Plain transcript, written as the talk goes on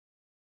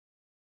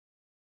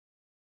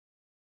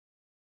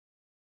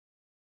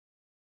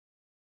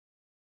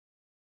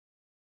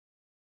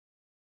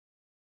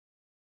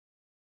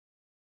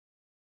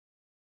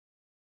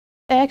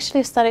I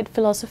actually studied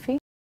philosophy.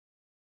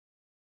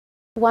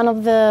 One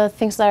of the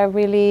things that I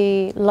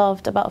really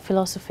loved about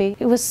philosophy,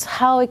 it was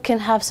how it can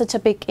have such a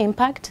big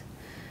impact.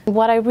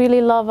 What I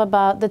really love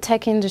about the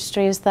tech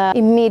industry is the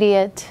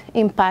immediate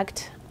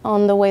impact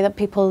on the way that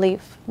people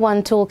live.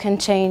 One tool can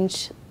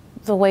change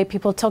the way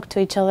people talk to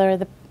each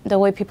other, the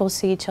way people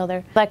see each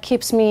other. That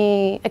keeps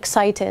me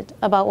excited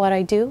about what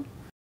I do.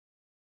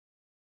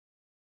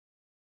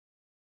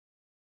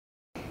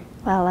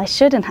 Well, I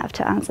shouldn't have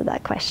to answer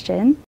that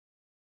question,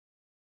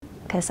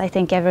 because I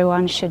think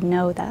everyone should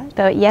know that.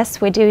 But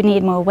yes, we do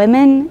need more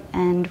women,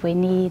 and we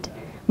need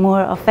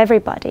more of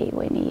everybody.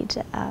 We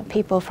need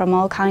people from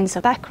all kinds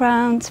of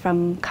backgrounds,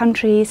 from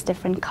countries,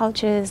 different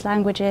cultures,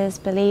 languages,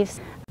 beliefs.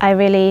 I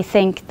really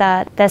think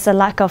that there's a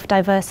lack of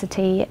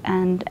diversity,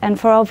 and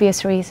for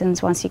obvious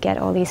reasons, once you get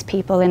all these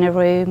people in a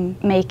room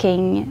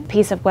making a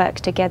piece of work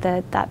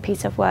together, that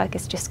piece of work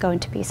is just going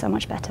to be so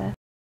much better.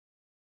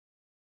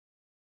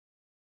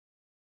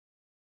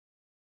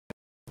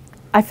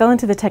 I fell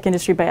into the tech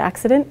industry by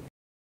accident.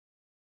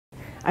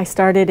 I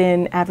started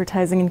in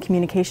advertising and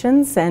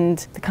communications, and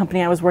the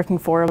company I was working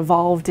for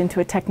evolved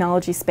into a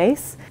technology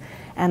space,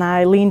 and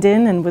I leaned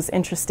in and was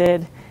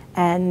interested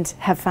and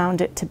have found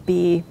it to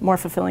be more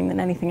fulfilling than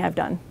anything I've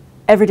done.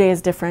 Every day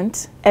is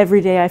different. Every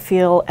day I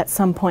feel at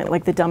some point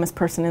like the dumbest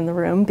person in the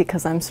room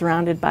because I'm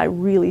surrounded by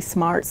really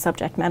smart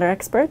subject matter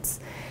experts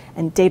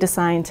and data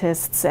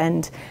scientists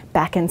and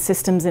back-end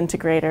systems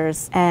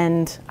integrators,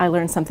 and I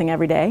learn something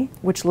every day,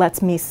 which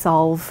lets me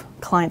solve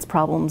clients'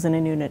 problems in a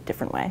new and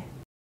different way.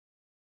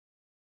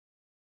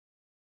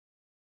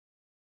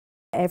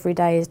 Every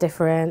day is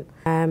different,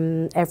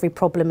 every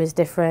problem is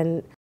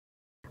different.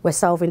 We're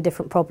solving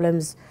different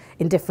problems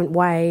in different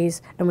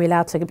ways, and we're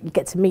allowed to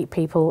get to meet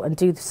people and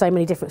do so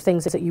many different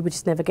things that you would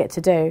just never get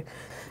to do.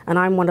 And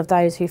I'm one of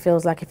those who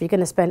feels like if you're going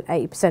to spend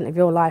 80% of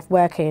your life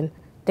working,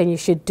 then you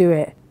should do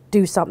it.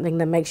 Do something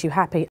that makes you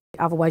happy,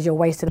 otherwise you're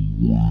wasting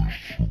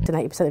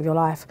 80% of your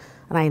life,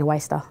 and I ain't a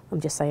waster,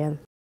 I'm just saying.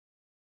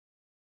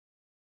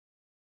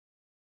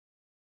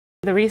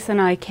 The reason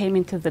I came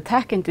into the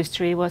tech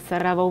industry was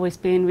that I've always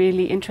been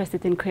really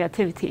interested in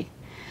creativity.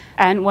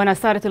 And when I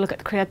started to look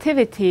at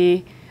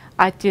creativity,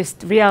 I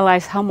just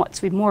realized how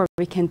much more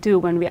we can do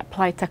when we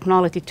apply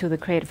technology to the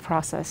creative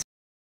process.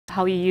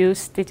 How you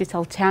use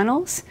digital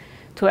channels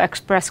to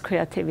express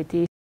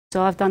creativity.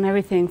 So I've done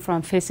everything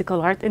from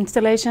physical art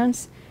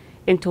installations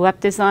into web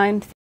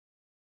design,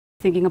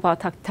 thinking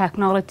about how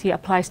technology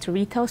applies to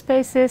retail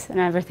spaces and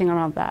everything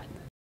around that.